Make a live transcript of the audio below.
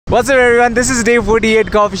What's up everyone, this is day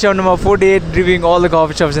 48, coffee shop number 48, reviewing all the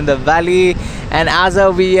coffee shops in the valley. And as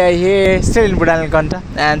we are here, still in brewnepalicoffee,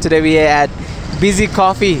 and today we are at Busy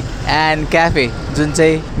Coffee and Cafe,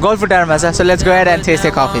 Junchai Golf Tarmasa. So let's go ahead and taste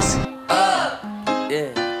the coffees.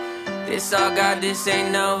 Yeah, this all God, this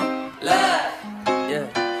ain't no lie.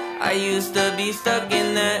 Yeah, I used to be stuck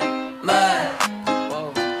in that mud.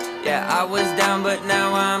 Whoa. Yeah, I was down, but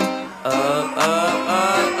now I'm up.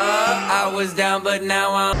 I was down, but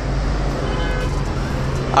now I'm.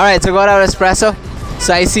 Alright, so got our espresso.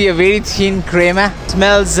 So I see a very thin crema.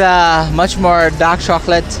 Smells much more dark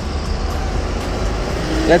chocolate.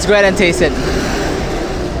 Let's go ahead and taste it.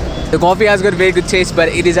 The coffee has got very good taste, but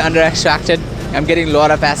it is under extracted. I'm getting a lot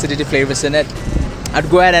of acidity flavors in it. I'd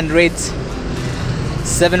go ahead and rate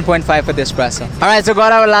 7.5 for the espresso. Alright, so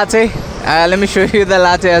got our latte. Let me show you the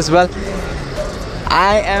latte as well.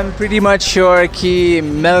 I am pretty much sure that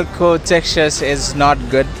milk texture is not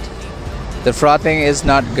good. The frothing is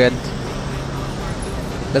not good.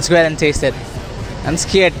 Let's go ahead and taste it. I'm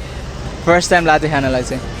scared. First time latte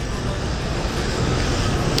analyzing.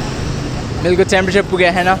 Milk temperature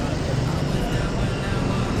puga hai na.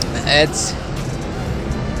 It's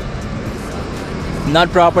not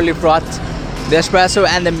properly frothed. The espresso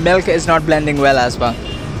and the milk is not blending well as well.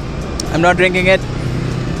 I'm not drinking it.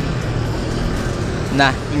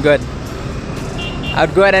 Nah, I'm good.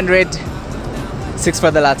 I'd go ahead and rate 6 for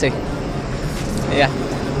the latte. Yeah.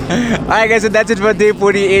 Alright guys, so that's it for day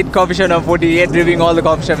 48, coffee shop number 48, reviewing all the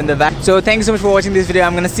coffee shop in the back. So thank you so much for watching this video.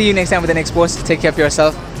 I'm gonna see you next time with the next post. Take care of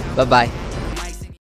yourself. Bye bye.